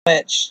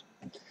Which?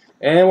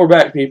 And we're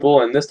back,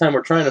 people, and this time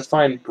we're trying to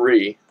find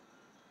Bree.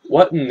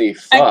 What in the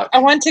fuck? I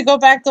want to go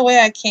back the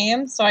way I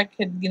came so I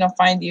could,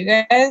 find you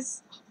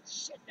guys.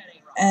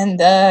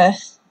 And, it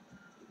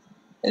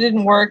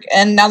didn't work.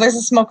 And now there's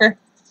a smoker.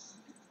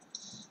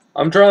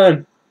 I'm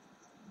trying.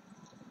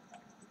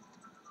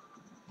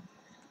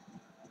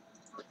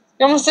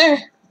 You're almost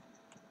there.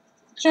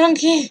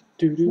 Drunkee,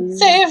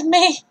 save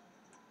me.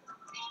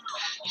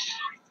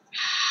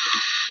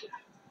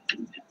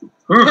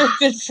 You're a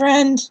good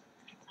friend.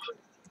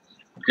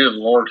 Good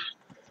lord.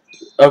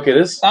 Okay,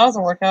 this... That was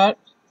a workout.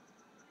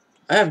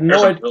 I have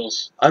no idea.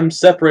 I'm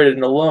separated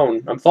and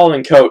alone. I'm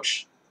following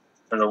Coach.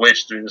 There's a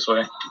witch through this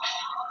way.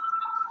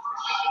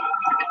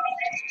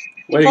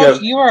 Way to Coach,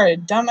 go. you are a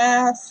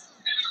dumbass.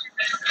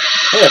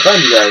 Hey, I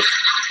found you guys.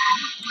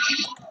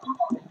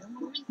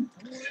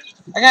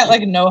 I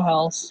got, no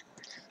health.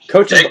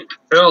 Coach is... Take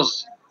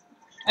pills.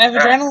 I have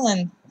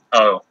adrenaline.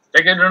 Oh,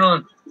 take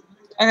adrenaline.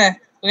 Okay,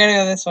 we gotta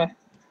go this way.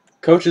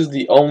 Coach is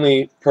the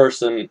only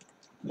person...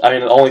 I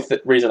mean, the only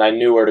reason I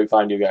knew where to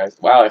find you guys.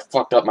 Wow, I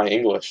fucked up my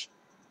English.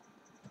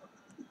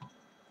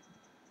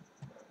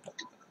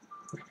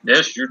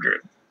 Yes, you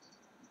did.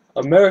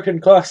 American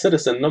class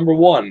citizen number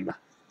 1.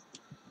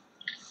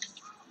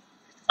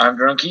 I'm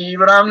drunky,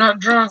 but I'm not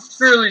drunk.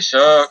 Really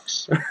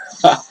sucks.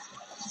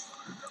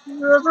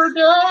 Rubber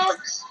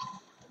ducks.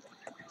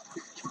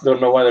 Don't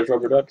know why there's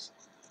rubber ducks.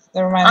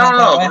 Never mind. I don't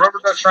know. The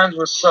rubber ducks rhymes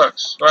with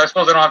sucks. Well, I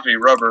suppose they don't have to be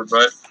rubber,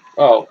 but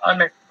oh, I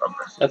make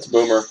rubber. That's a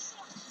boomer.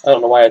 I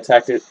don't know why I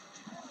attacked it.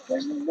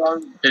 Is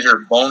your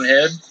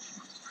bonehead?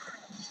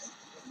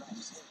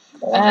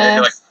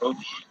 Bonehead, like Coach.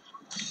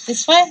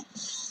 This way?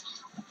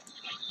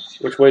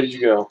 Which way did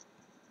you go?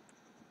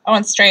 I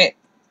went straight.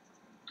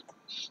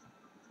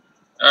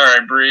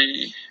 Alright,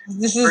 Bree.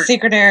 This is a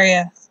secret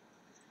area.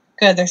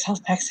 Good, there's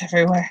health packs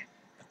everywhere.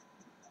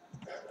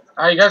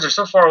 Ah, you guys are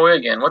so far away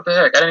again. What the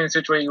heck? I didn't even see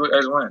which way you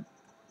guys went.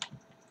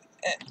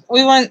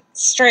 We went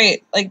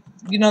straight. Like,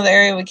 the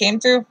area we came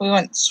through? We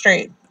went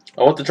straight.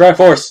 I want the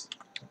Triforce.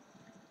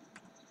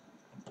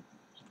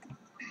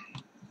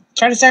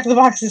 Try to stack the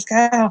boxes,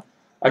 Kyle.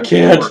 I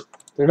can't.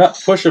 They're not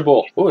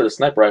pushable. Ooh, it's a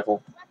sniper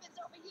rifle.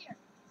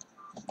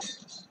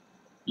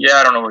 Yeah,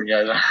 I don't know where you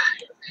guys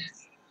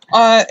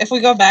are. If we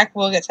go back,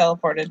 we'll get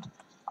teleported.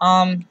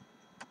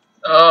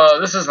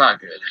 This is not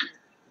good.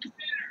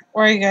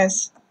 Where are you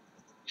guys?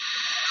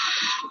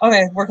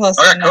 Okay, we're close.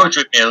 I got Coach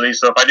with me at least,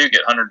 so if I do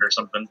get hunted or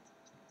something.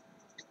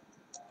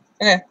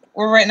 Okay,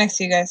 we're right next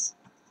to you guys.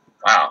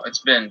 Wow, it's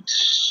been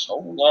so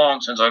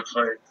long since I've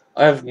played.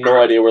 I have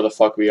no idea where the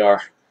fuck we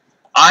are.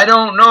 I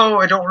don't know.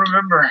 I don't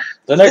remember.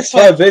 The next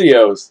 5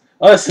 videos.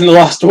 Us in the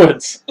Lost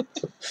Woods.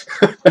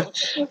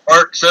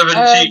 Part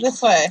 17.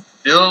 This way.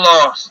 Still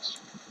lost.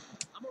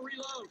 I'm gonna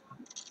reload.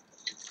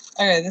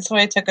 Okay, this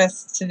way took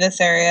us to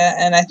this area,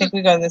 and I think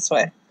we go this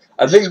way.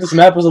 I think this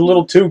map was a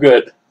little too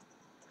good.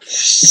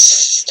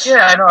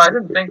 Yeah, I know. I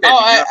didn't think that. Oh,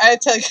 I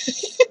tell you.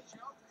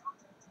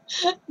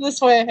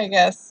 This way, I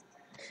guess.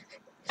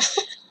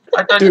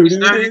 I thought you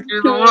said you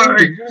do the way.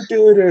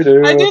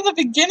 I do the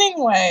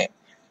beginning way.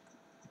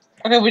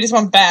 Okay, we just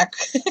went back.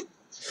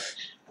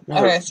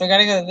 Okay, so we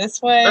gotta go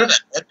this way.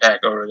 There's that med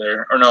pack over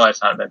there. Or no,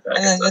 that's not a med pack.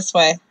 And then this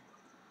way.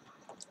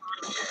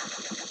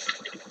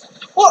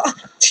 What?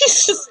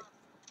 Jesus.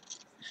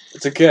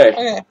 It's okay.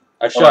 Okay.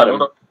 I shot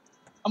him.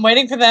 I'm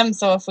waiting for them,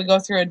 so if we go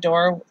through a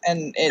door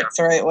and it's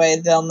the right way,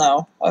 they'll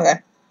know.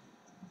 Okay.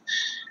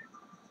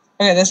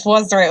 Okay, this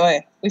was the right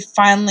way. We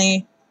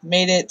finally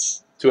made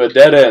it. To a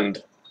dead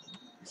end.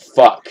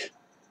 Fuck.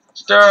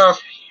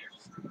 Stuff.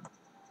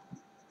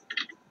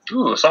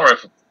 Ooh, assault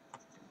rifle.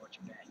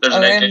 There's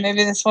an AK.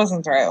 Maybe this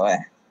wasn't the right way.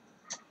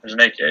 There's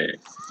an AK.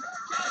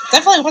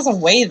 Definitely was a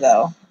way,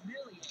 though.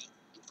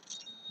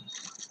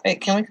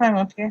 Wait, can we climb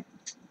up here?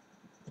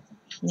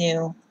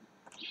 No.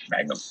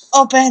 Magnum.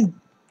 Open!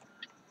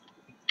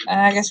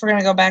 I guess we're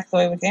gonna go back the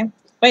way we came.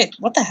 Wait,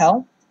 what the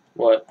hell?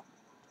 What?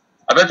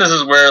 I bet this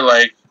is where,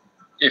 like,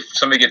 if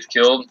somebody gets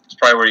killed, it's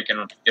probably where you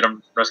can get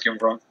them, rescue them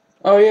from.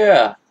 Oh,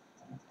 yeah.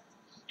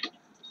 Okay.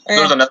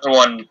 There was another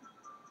one.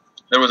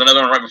 There was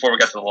another one right before we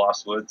got to the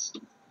Lost Woods.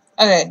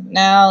 Okay,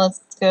 now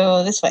let's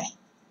go this way.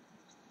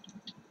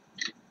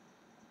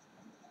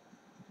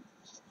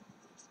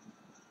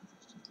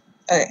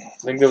 Okay. I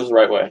think that was the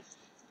right way.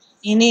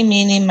 Eeny,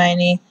 meeny,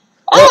 miny.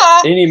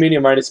 Oh, eeny, meeny,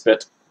 miny,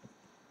 spit.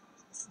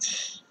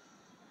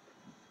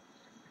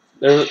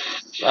 There's...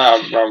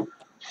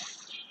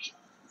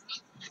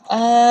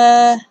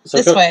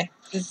 this way.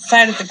 The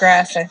side of the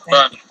grass, I think.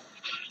 Run.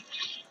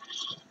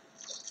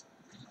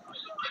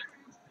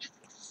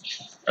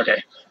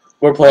 Okay.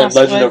 We're playing Lost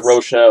Legend Woods. of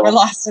Rochelle. We're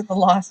lost in the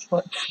Lost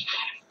Woods.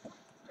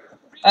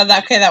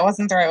 Okay, that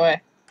wasn't the right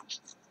way.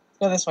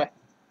 Go this way.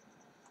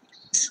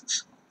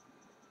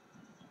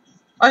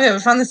 Okay, we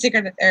found the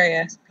secret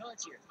area.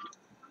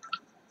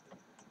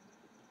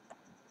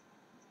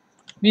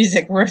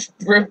 Music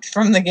ripped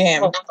from the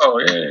game. Oh,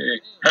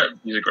 yeah.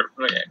 Music ripped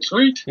from the game.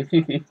 Sweet.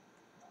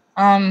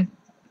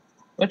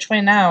 Which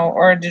way now?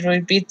 Or did we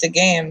beat the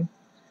game?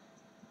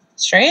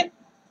 Straight?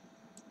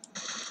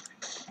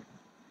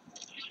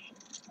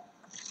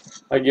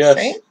 I guess.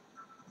 Straight?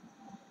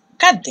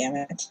 God damn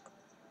it.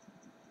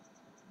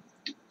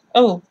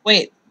 Oh,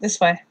 wait. This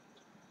way.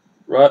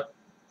 Right.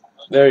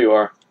 There you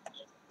are.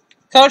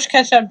 Coach,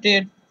 catch up,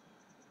 dude.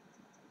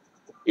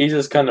 He's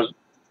just kind of...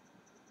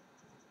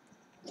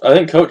 I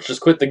think Coach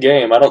just quit the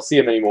game. I don't see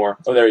him anymore.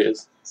 Oh, there he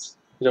is.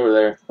 He's over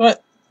there.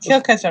 What?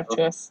 He'll catch up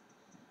to us.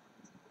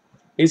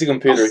 He's a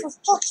computer. Oh,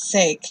 for fuck's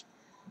sake.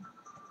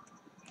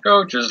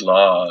 Coach is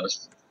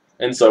lost.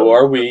 And so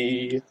are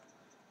we.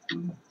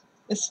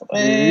 This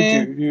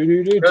way.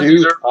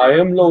 Do. I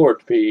am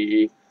Lord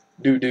P.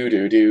 Do.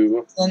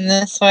 Then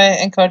this way,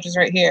 and Coach is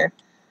right here.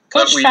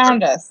 Coach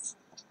found us.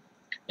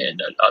 In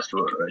the lost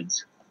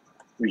woods.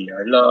 We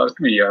are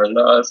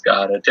lost,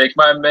 gotta take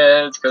my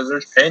meds cause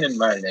there's pain in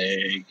my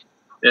leg.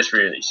 This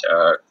really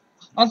sucks.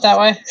 Not that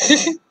way.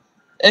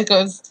 It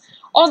goes,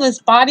 oh,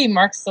 this body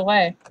marks the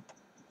way.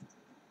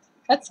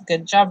 That's a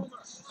good job.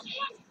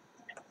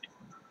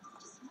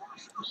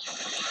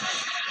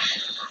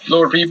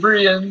 Lord P.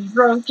 Brian,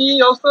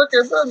 Drunkee, all stuck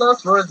in the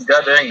lost woods,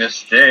 god dang this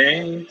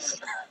stinks.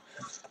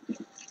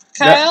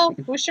 Kyle,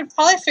 we should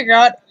probably figure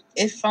out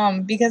if,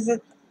 because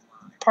of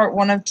part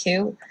 1 of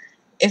 2,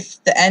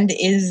 if the end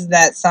is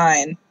that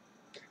sign.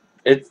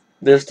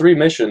 There's 3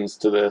 missions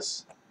to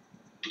this.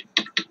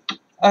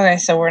 Okay,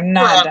 so we're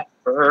not done.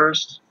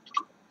 First.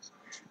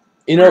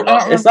 You know,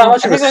 it's not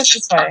much of a...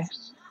 this way.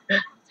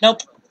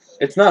 Nope.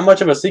 It's not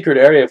much of a secret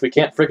area if we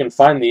can't freaking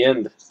find the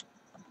end.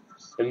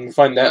 And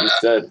find that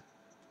instead.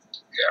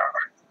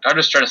 Yeah. I'm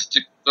just trying to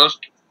stick those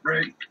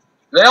right.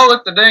 They all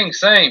look the dang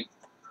same.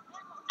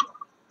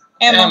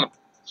 Ammo.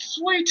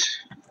 Sweet.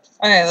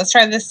 Okay, let's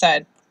try this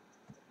side.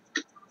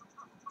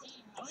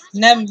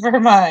 Never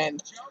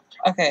mind.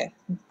 Okay.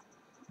 We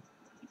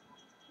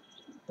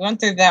went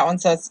through that one,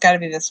 so it's gotta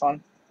be this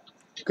one.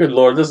 Good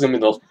lord, this is gonna be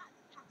those...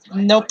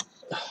 Nope.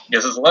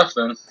 Guess it's left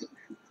then.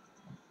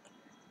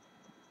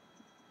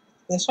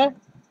 This way?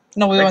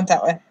 No, we went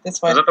that way.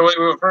 This way. Is that the way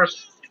we went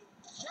first?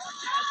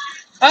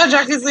 Oh,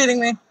 Jockey's leading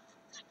me.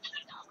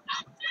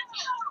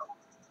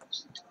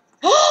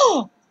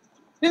 Oh!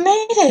 We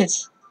made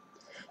it!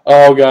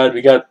 Oh god,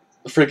 we got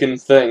the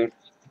freaking thing.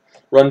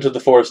 Run to the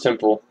forest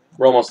temple.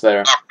 We're almost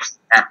there. Is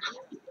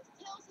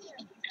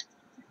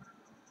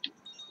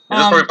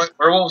this where we fight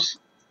werewolves?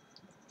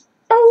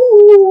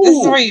 This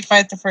is where you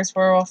fight the first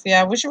werewolf,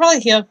 yeah. We should probably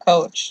heal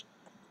Coach.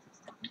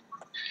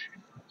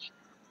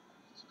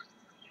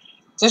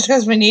 Just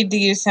because we need to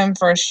use him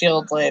for a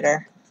shield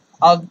later.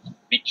 I'll...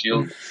 Beat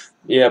shield.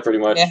 Yeah, pretty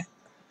much. Yeah.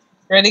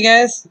 Ready,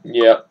 guys?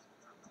 Yeah.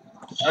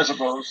 I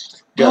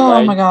suppose.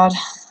 Oh my god.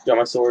 Got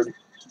my sword.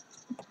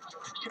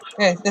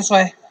 Okay, this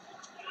way.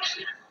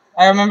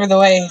 I remember the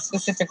way,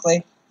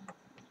 specifically.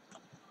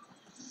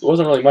 It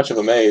wasn't really much of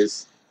a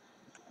maze.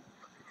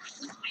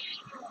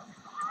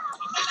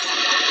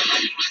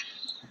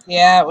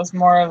 Yeah, it was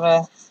more of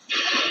a...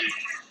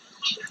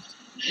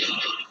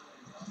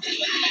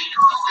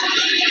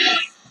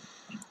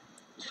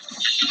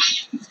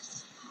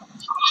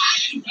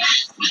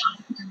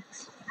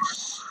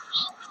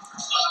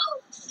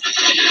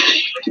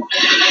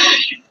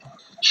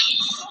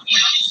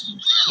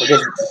 I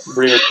guess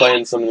Bree was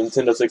playing some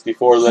Nintendo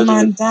 64 Legend. Come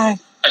on, die.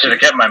 I should have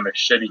kept my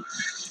machete.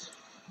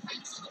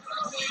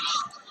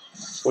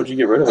 What'd you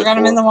get rid of it I got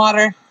him for? in the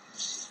water.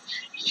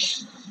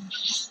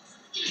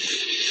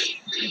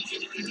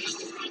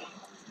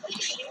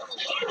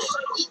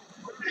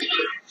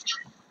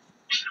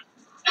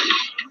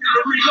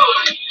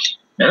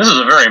 Man, this is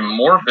a very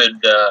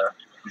morbid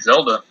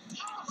Zelda.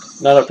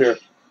 Not up here.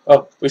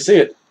 Oh, we see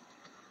it.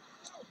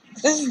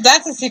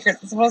 That's a secret.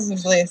 It's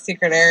supposedly a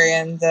secret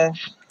area in the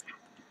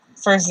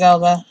first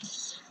Zelda.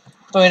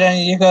 But we don't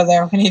need to go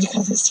there. We need to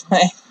go this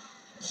way.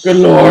 Good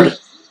lord.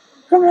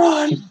 Come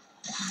on.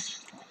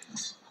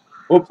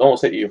 Oops,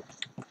 almost hit you.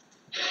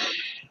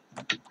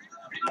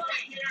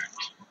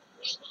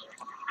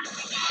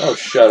 Oh,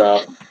 shut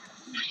up.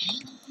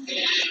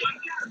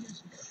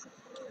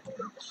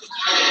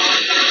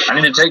 I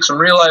need to take some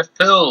real life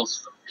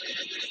pills.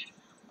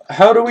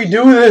 How do we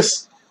do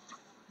this?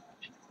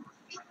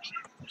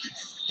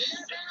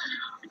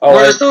 Oh,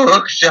 Where's the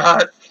hook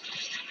shot?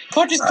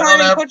 Coach is I don't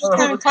climbing. have Coach is a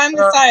climbing. hook Climb the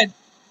shot. side.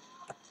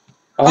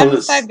 oh, Climb the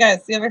this. side,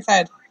 guys. The other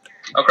side.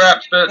 Oh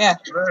crap, spit. Yeah.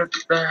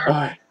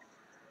 Alright.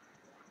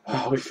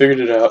 Oh, we figured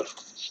it out.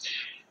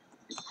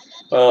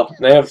 Well,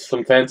 they have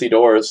some fancy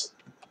doors.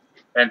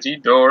 Fancy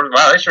doors.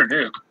 Wow, they sure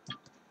do.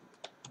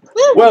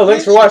 Woo, Well,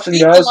 thanks for watching, Beat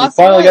the guys. We Lost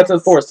finally got to the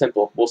Woods. Forest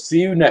Temple. We'll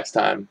see you next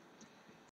time.